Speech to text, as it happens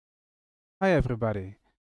Hi everybody.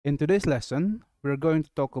 In today's lesson, we're going to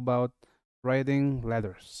talk about writing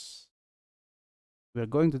letters. We're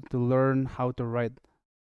going to learn how to write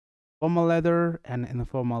formal letter and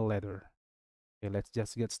informal letter. Okay, let's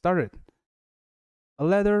just get started. A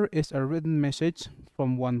letter is a written message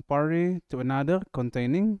from one party to another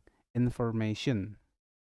containing information.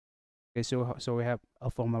 Okay, so we have a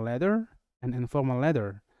formal letter and informal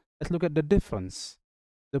letter. Let's look at the difference.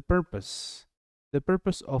 The purpose. The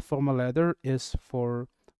purpose of formal letter is for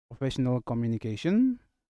professional communication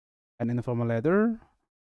and informal letter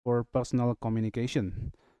for personal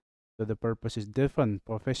communication. So the purpose is different,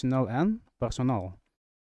 professional and personal.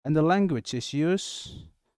 And the language is used,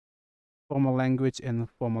 formal language in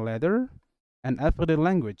formal letter and everyday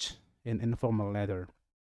language in informal letter.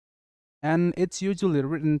 And it's usually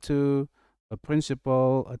written to a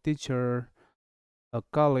principal, a teacher, a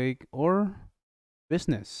colleague, or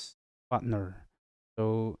business partner.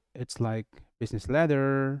 So it's like business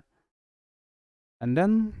letter. And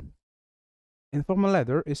then informal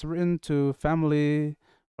letter is written to family,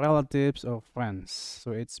 relatives, or friends.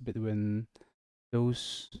 So it's between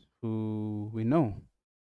those who we know.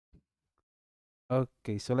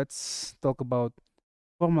 Okay, so let's talk about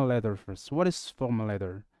formal letter first. What is formal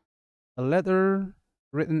letter? A letter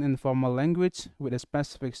written in formal language with a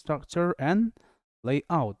specific structure and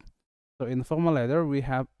layout. So in formal letter, we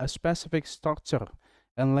have a specific structure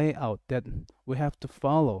and layout that we have to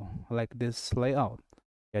follow, like this layout.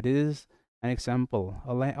 Yeah, this is an example,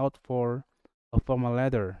 a layout for a formal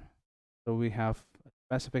letter. So we have a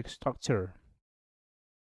specific structure.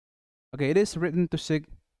 Okay, it is written to seek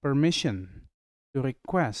permission, to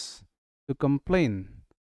request, to complain,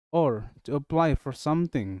 or to apply for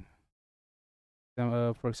something.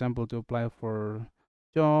 For example, to apply for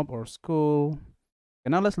job or school.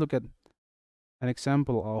 And now let's look at an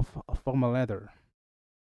example of a formal letter.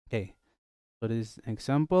 Okay, so this is an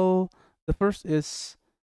example. The first is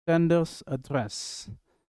sender's address.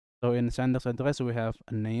 So in sender's address, we have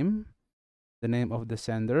a name, the name of the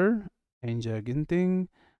sender, Angel Ginting,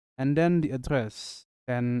 and then the address,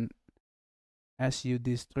 10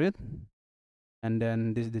 SUD Street, and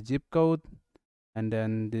then this is the zip code, and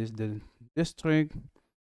then this is the district,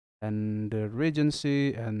 and the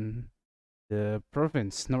regency, and the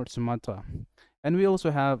province, North Sumatra. And we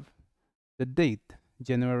also have the date,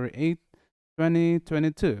 January 8,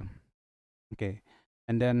 2022. Okay,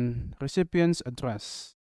 and then recipient's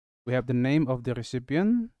address. We have the name of the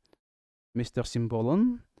recipient, Mr.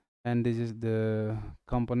 Simbolon, and this is the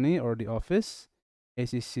company or the office,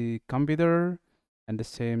 ACC computer, and the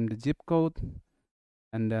same the zip code,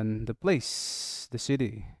 and then the place, the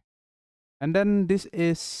city. And then this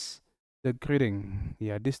is the greeting.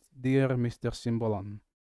 Yeah, this dear Mr. Simbolon.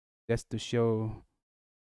 That's to show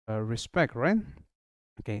respect, right?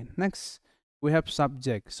 Okay, next we have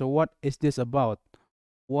subject. So what is this about?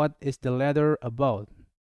 What is the letter about?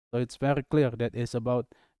 So it's very clear that it's about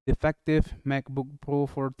defective MacBook Pro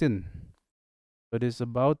 14. So it is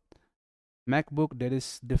about MacBook that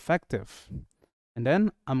is defective. And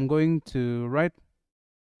then I'm going to write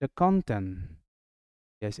the content.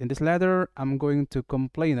 Yes, in this letter, I'm going to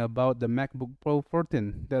complain about the MacBook Pro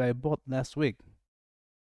 14 that I bought last week.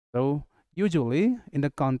 So usually in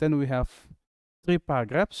the content, we have three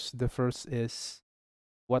paragraphs. The first is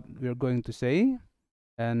what we're going to say,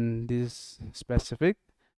 and this specific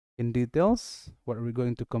in details, what we're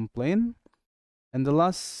going to complain, and the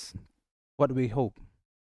last, what we hope.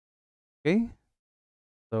 Okay,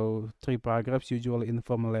 so three paragraphs, usually in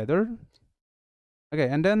formal letter. Okay,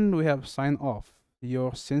 and then we have sign off,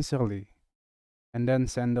 yours sincerely, and then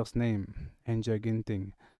sender's name, Enjoy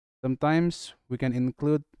Ginting. Sometimes we can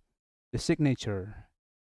include the signature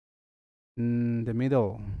in the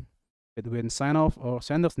middle between sign off or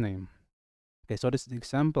sender's name. Okay, so this is the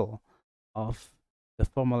example of the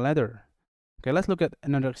formal letter. Okay, let's look at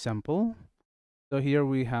another example. So here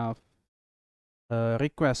we have a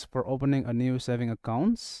request for opening a new saving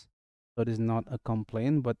accounts. So this is not a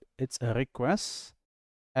complaint, but it's a request.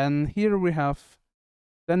 And here we have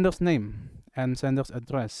sender's name and sender's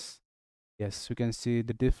address. Yes, we can see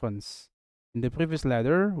the difference. In the previous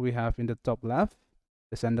letter, we have in the top left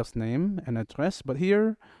the sender's name and address, but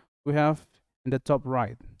here we have in the top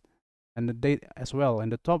right and the date as well in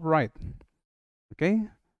the top right. Okay,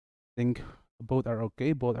 I think both are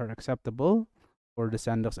okay, both are acceptable for the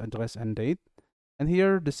sender's address and date. And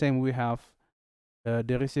here the same, we have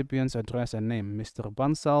the recipient's address and name, Mr.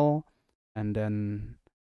 Bansal, and then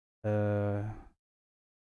uh,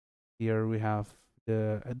 here we have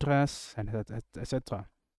the address and etc.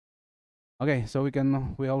 Okay, so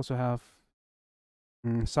we also have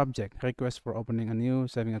subject, request for opening a new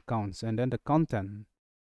saving accounts, and then the content,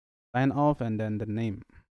 sign off, and then the name.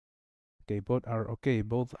 Okay, both are okay,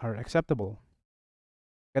 both are acceptable.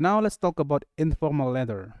 Okay, now let's talk about informal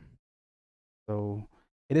letter. So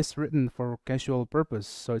it is written for casual purpose,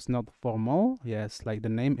 so it's not formal. Yes, like the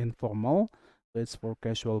name informal, so it's for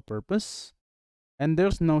casual purpose. And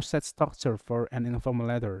there's no set structure for an informal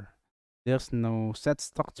letter. There's no set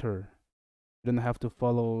structure. You don't have to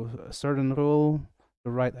follow a certain rule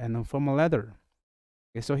to write an informal letter.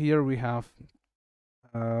 Okay, so here we have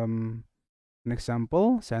an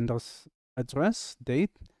example: sender's address,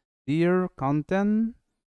 date, year, content.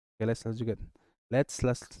 Okay, let's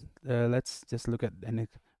just look at an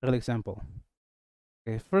real example.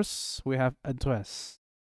 Okay, first we have address,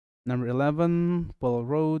 number 11 Paul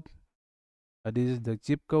Road. This is the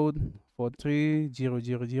zip code 43000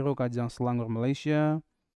 Kajang Selangor, Malaysia,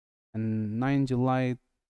 and 9 July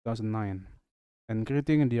 2009. And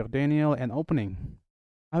greeting, dear Daniel, and opening.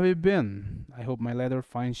 How have you been? I hope my letter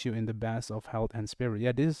finds you in the best of health and spirit.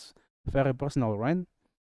 Yeah, this is very personal, right?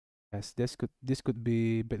 Yes, this could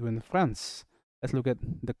be between friends. Let's look at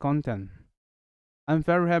the content. I'm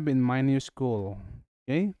very happy in my new school.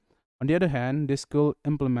 Okay. On the other hand, this school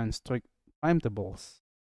implements strict timetables.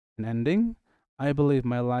 In ending, I believe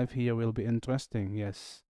my life here will be interesting.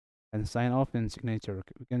 Yes, and sign off in signature.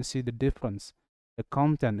 We can see the difference. The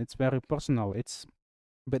content, it's very personal. It's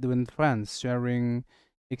between friends sharing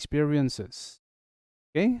experiences.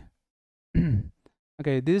 Okay.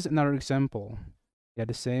 Okay, this is another example. Yeah,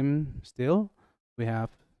 the same still. We have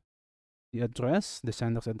the address, the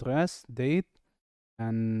sender's address, date,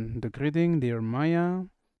 and the greeting, dear Maya,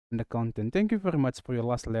 and the content. Thank you very much for your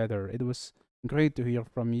last letter. It was great to hear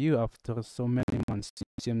from you after so many months. You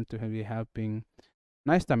seem to be having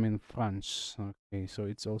nice time in France. Okay, so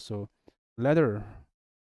it's also letter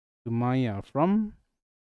to Maya from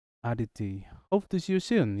Aditi. Hope to see you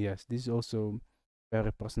soon. Yes, this is also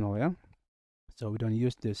very personal, yeah? So we don't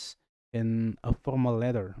use this in a formal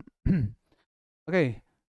letter. Okay,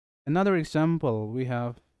 another example, we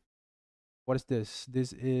have, what is this?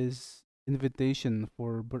 This is invitation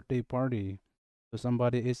for birthday party. So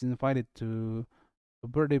somebody is invited to a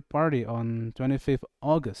birthday party on 25th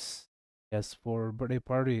August. Yes, for birthday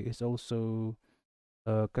party is also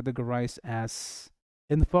categorized as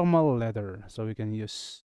informal letter. So we can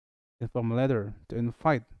use informal letter to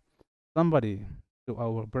invite somebody to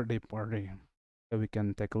our birthday party. So we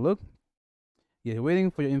can take a look. Yeah,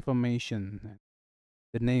 waiting for your information.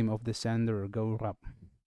 The name of the sender, Gaurab.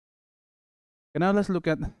 Okay, now let's look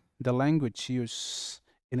at the language used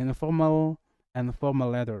in informal and formal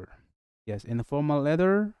letter. Yes, informal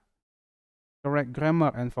letter, correct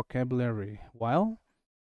grammar and vocabulary, while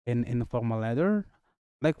in informal letter,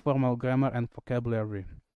 like formal grammar and vocabulary.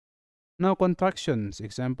 Now contractions,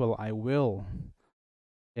 example, I will.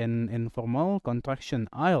 In informal, contraction,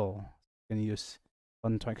 I'll. You can use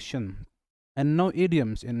contraction. And no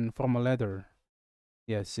idioms in formal letter.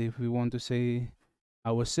 Yes, if we want to say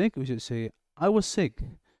I was sick, we should say I was sick.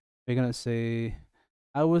 We're gonna say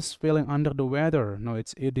I was feeling under the weather. No,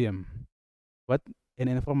 it's idiom. But in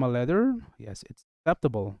informal letter, yes, it's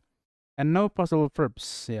acceptable. And no possible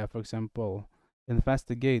verbs. Yeah, for example,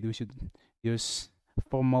 investigate, we should use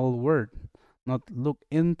formal word, not look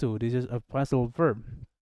into. This is a possible verb.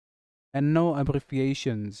 And no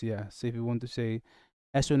abbreviations. Yeah, so if you want to say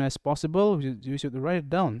as soon as possible, you should write it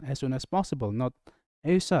down as soon as possible, not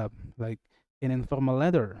ASAP, like in informal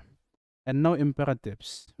letter. And no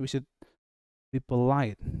imperatives. We should be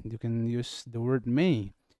polite. You can use the word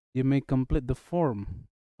may. You may complete the form.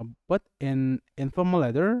 But in informal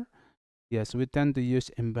letter, yes, we tend to use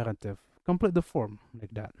imperative. Complete the form,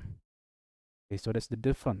 like that. Okay, so that's the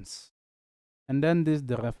difference. And then this is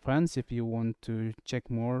the reference if you want to check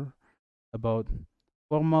more about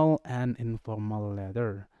formal and informal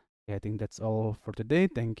letter. Okay, I think that's all for today.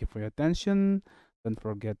 Thank you for your attention. Don't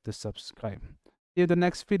forget to subscribe. See you in the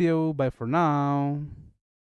next video. Bye for now.